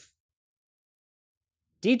of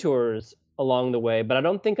detours along the way, but I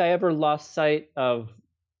don't think I ever lost sight of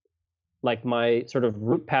like my sort of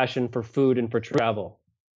root passion for food and for travel.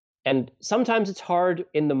 And sometimes it's hard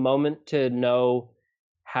in the moment to know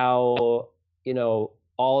how,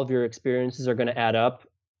 all of your experiences are going to add up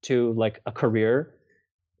to like a career.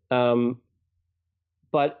 But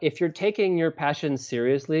if you're taking your passion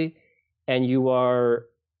seriously and you are,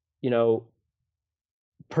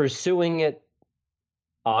 pursuing it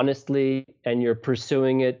honestly and you're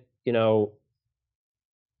pursuing it,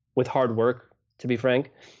 with hard work, to be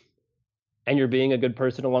frank, and you're being a good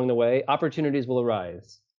person along the way, opportunities will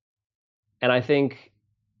arise. And I think,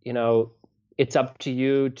 it's up to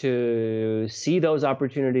you to see those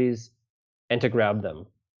opportunities and to grab them.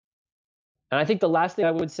 And I think the last thing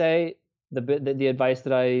I would say, the advice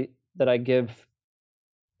that I give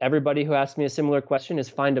everybody who asks me a similar question is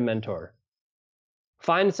find a mentor.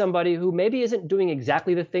 Find somebody who maybe isn't doing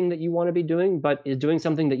exactly the thing that you want to be doing, but is doing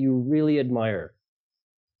something that you really admire.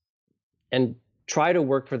 And try to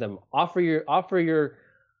work for them. Offer your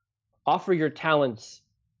talents,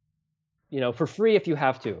 for free if you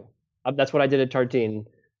have to. That's what I did at Tartine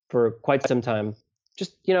for quite some time.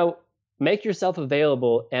 Just, make yourself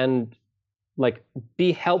available and like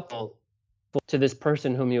be helpful to this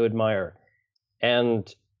person whom you admire.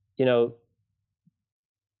 And,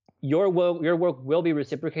 your work will be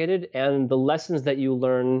reciprocated, and the lessons that you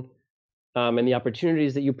learn and the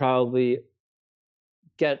opportunities that you probably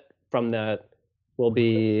get from that will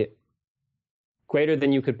be greater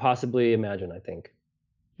than you could possibly imagine, I think.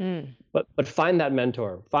 But find that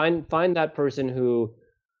mentor. Find that person who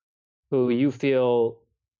you feel,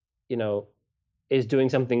 is doing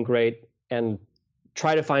something great, and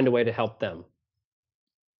try to find a way to help them.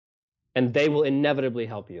 And they will inevitably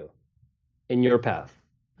help you in your path.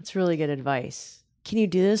 That's really good advice. Can you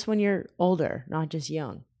do this when you're older, not just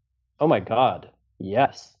young? Oh my God.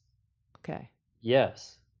 Yes. Okay.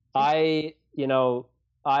 Yes.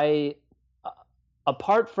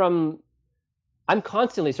 Apart from, I'm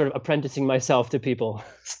constantly sort of apprenticing myself to people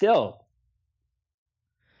still.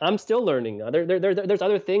 I'm still learning. There's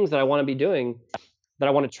other things that I want to be doing, that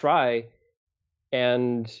I want to try.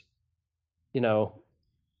 And,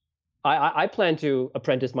 I plan to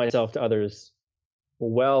apprentice myself to others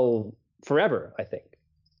forever, I think.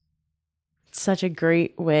 It's such a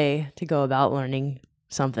great way to go about learning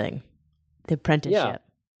something. The apprenticeship. Yeah.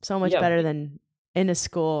 So much better than in a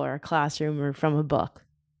school or a classroom or from a book.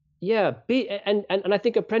 Yeah. And I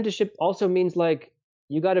think apprenticeship also means like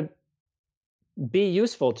you got to be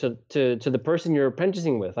useful to the person you're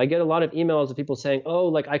apprenticing with. I get a lot of emails of people saying, "Oh,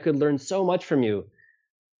 like I could learn so much from you,"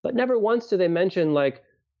 but never once do they mention like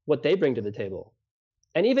what they bring to the table.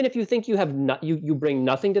 And even if you think you have you bring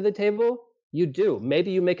nothing to the table, you do.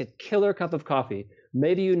 Maybe you make a killer cup of coffee.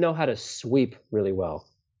 Maybe you know how to sweep really well.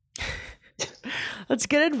 That's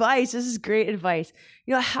good advice. This is great advice.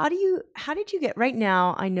 How did you get right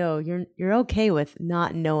now? I know you're okay with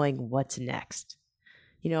not knowing what's next.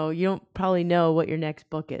 You don't probably know what your next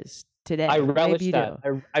book is today. I relish that.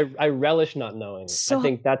 I relish not knowing. So, I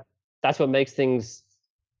think that's what makes things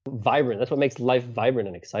vibrant. That's what makes life vibrant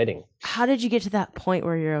and exciting. How did you get to that point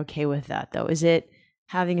where you're okay with that, though? Is it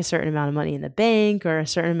having a certain amount of money in the bank or a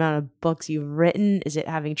certain amount of books you've written? Is it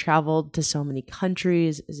having traveled to so many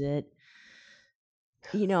countries? Is it,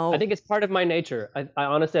 you I know, think it's part of my nature. I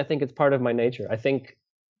honestly, I think it's part of my nature. I think,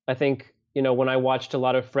 when I watched a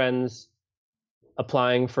lot of friends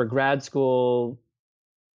applying for grad school,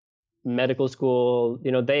 medical school,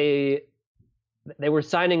 they were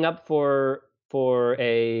signing up for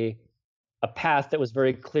a path that was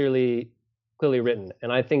very clearly written.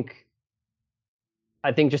 And I think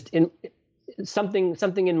just in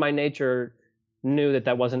something in my nature knew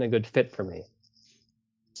that wasn't a good fit for me.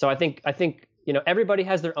 So I think everybody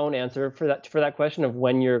has their own answer for that question of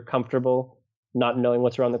when you're comfortable not knowing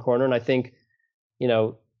what's around the corner. And I think you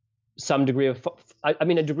know some degree of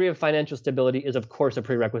a degree of financial stability is of course a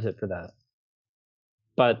prerequisite for that.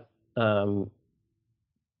 But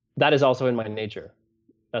that is also in my nature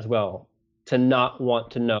as well, to not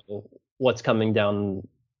want to know what's coming down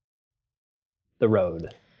the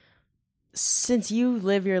road. since you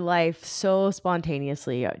live your life so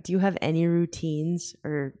spontaneously, do you have any routines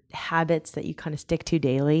or habits that you kind of stick to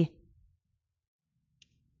daily?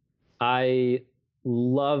 I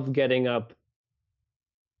love getting up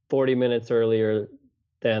 40 minutes earlier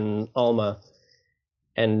than Alma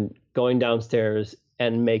and going downstairs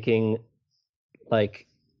and making like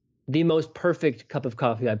the most perfect cup of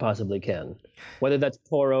coffee I possibly can, whether that's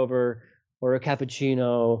pour over or a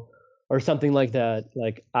cappuccino or something like that.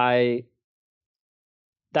 Like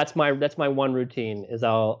that's my one routine is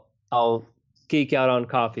I'll geek out on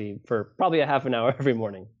coffee for probably a half an hour every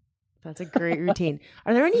morning. That's a great routine.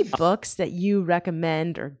 Are there any books that you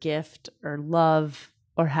recommend or gift or love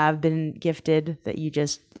or have been gifted that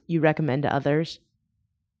you recommend to others?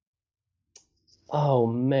 Oh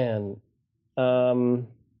man. Um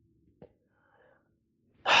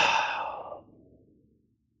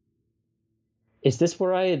is this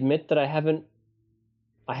where I admit that I haven't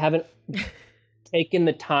taken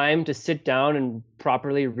the time to sit down and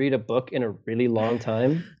properly read a book in a really long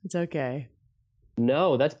time? It's okay.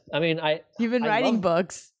 No, that's I mean You've been I writing love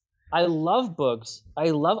books. I love books.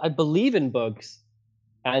 I believe in books.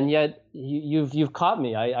 And yet you've caught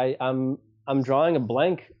me. I'm drawing a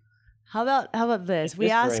blank. How about this? At We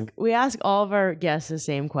this ask very we ask all of our guests the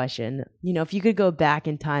same question. If you could go back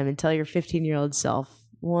in time and tell your 15-year-old self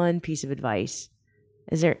one piece of advice,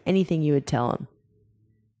 is there anything you would tell him?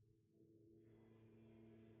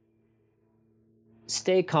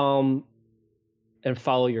 Stay calm and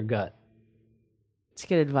follow your gut. It's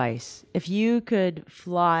good advice. If you could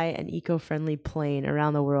fly an eco-friendly plane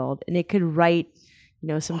around the world and it could write,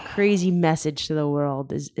 some crazy message to the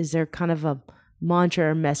world, is there kind of a mantra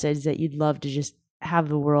or message that you'd love to just have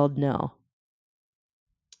the world know?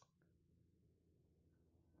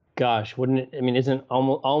 Gosh, wouldn't it? I mean, isn't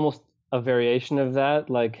almost a variation of that?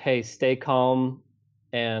 Like, hey, stay calm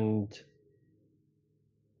and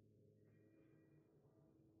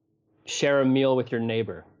share a meal with your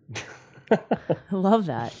neighbor. I love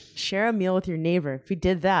that. Share a meal with your neighbor. If we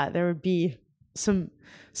did that, there would be some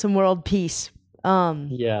some world peace. Um,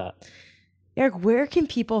 Yeah. Eric, where can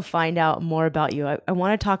people find out more about you? I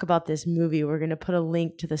want to talk about this movie. We're going to put a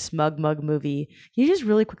link to the Smug Mug movie. Can you just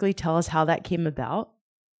really quickly tell us how that came about?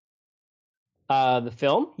 The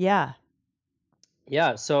film? Yeah.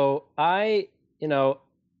 Yeah. So as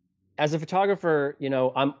a photographer,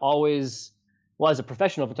 I'm always, well, as a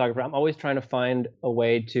professional photographer, I'm always trying to find a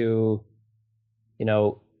way to, you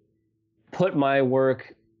know, put my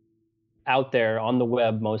work out there on the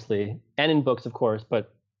web mostly, and in books, of course,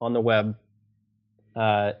 but on the web,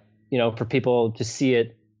 uh, for people to see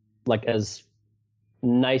it like as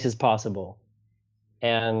nice as possible.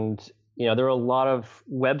 And there are a lot of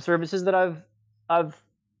web services that I've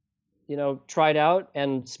tried out,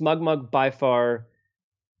 and SmugMug by far,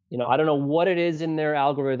 I don't know what it is in their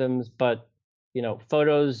algorithms, but my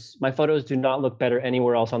photos do not look better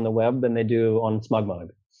anywhere else on the web than they do on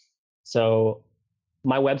SmugMug. So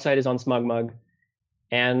my website is on SmugMug,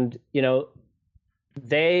 and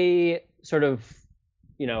they sort of,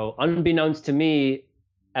 unbeknownst to me,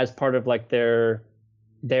 as part of like their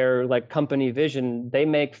like company vision, they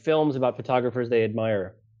make films about photographers they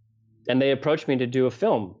admire, and they approached me to do a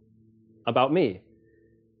film about me.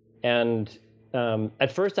 And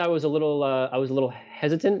at first I was a little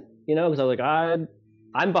hesitant, because I was like,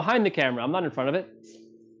 I'm behind the camera, I'm not in front of it.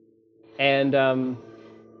 And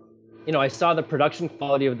I saw the production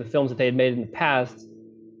quality of the films that they had made in the past,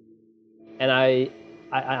 and I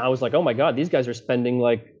was like, oh my god, these guys are spending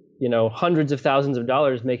like hundreds of thousands of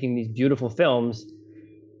dollars making these beautiful films.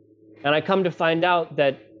 And I come to find out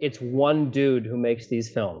that it's one dude who makes these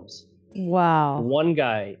films. Wow. One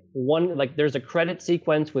guy, like there's a credit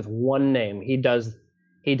sequence with one name. He does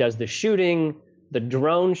He does the shooting, the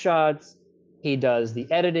drone shots. He does the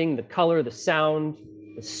editing, the color, the sound,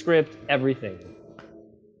 the script, everything.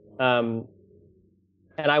 And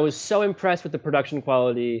I was so impressed with the production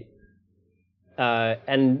quality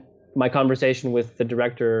and my conversation with the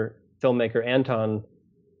director, filmmaker Anton,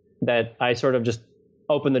 that I sort of just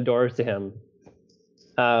opened the doors to him.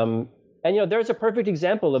 And there's a perfect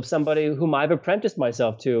example of somebody whom I've apprenticed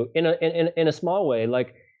myself to in a small way.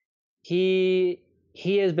 Like he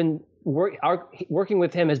has been working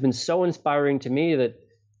with him has been so inspiring to me that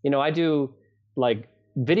I do like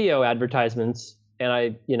video advertisements, and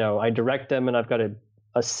I direct them, and I've got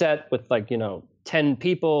a set with 10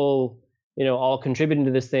 people all contributing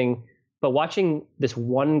to this thing. But watching this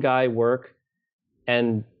one guy work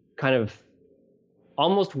and kind of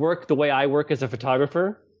almost work the way I work as a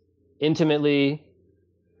photographer, intimately,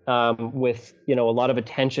 with a lot of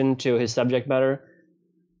attention to his subject matter,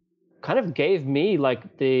 kind of gave me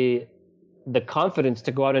like the confidence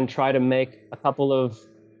to go out and try to make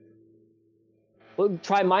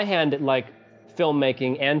try my hand at like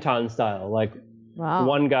filmmaking Anton style, like wow.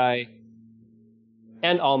 One guy,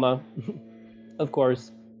 and Alma, of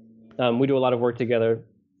course. We do a lot of work together,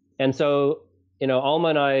 and so Alma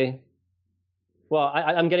and I. Well,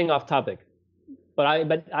 I'm getting off topic, but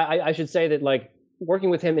I should say that like working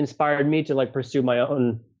with him inspired me to like pursue my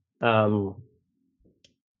own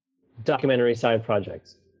documentary side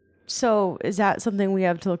projects. So is that something we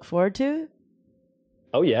have to look forward to?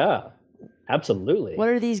 Oh yeah, absolutely. What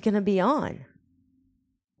are these going to be on?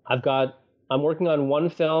 I'm working on one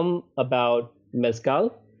film about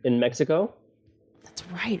mezcal in Mexico. That's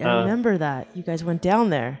right. I remember that. You guys went down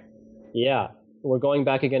there. Yeah. We're going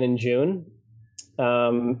back again in June.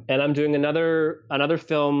 And I'm doing another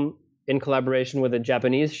film in collaboration with a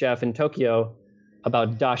Japanese chef in Tokyo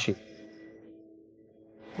about dashi.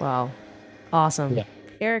 Wow. Awesome. Yeah.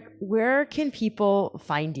 Eric, where can people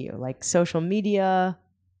find you? Like social media?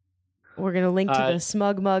 We're going to link to the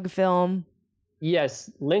Smug Mug film. Yes,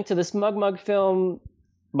 link to the Smug Mug film.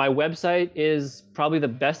 My website is probably the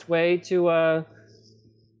best way to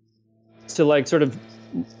like sort of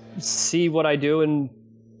see what I do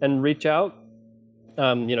and reach out.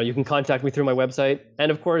 You can contact me through my website,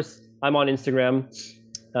 and of course, I'm on Instagram.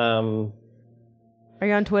 Are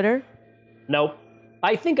you on Twitter? Nope.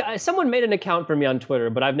 I think someone made an account for me on Twitter,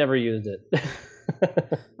 but I've never used it.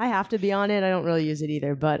 I have to be on it. I don't really use it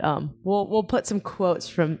either, but we'll put some quotes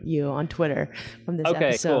from you on Twitter from this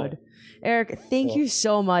episode. Cool. Eric, thank you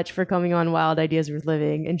so much for coming on Wild Ideas Worth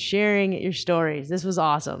Living and sharing your stories. This was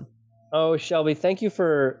awesome. Oh, Shelby, thank you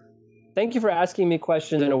for asking me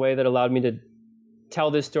questions in a way that allowed me to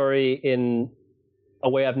tell this story in a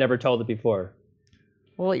way I've never told it before.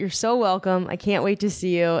 Well, you're so welcome. I can't wait to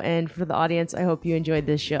see you. And for the audience, I hope you enjoyed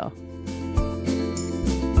this show.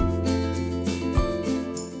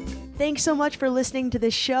 Thanks so much for listening to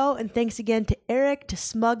this show. And thanks again to Eric, to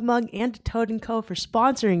Smug Mug, and to Toad & Co. for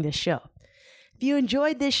sponsoring this show. If you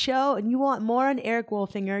enjoyed this show and you want more on Eric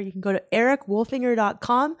Wolfinger, you can go to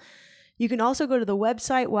ericwolfinger.com. You can also go to the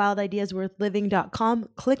website, wildideasworthliving.com,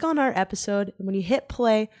 click on our episode, and when you hit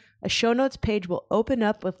play, a show notes page will open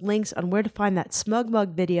up with links on where to find that Smug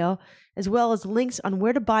Mug video, as well as links on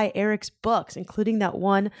where to buy Eric's books, including that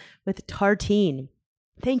one with Tartine.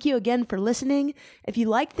 Thank you again for listening. If you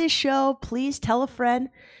like this show, please tell a friend.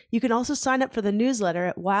 You can also sign up for the newsletter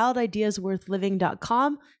at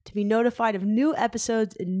wildideasworthliving.com to be notified of new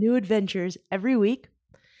episodes and new adventures every week.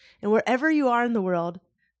 And wherever you are in the world,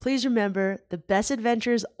 please remember the best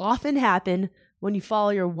adventures often happen when you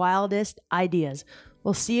follow your wildest ideas.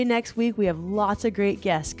 We'll see you next week. We have lots of great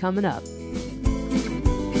guests coming up.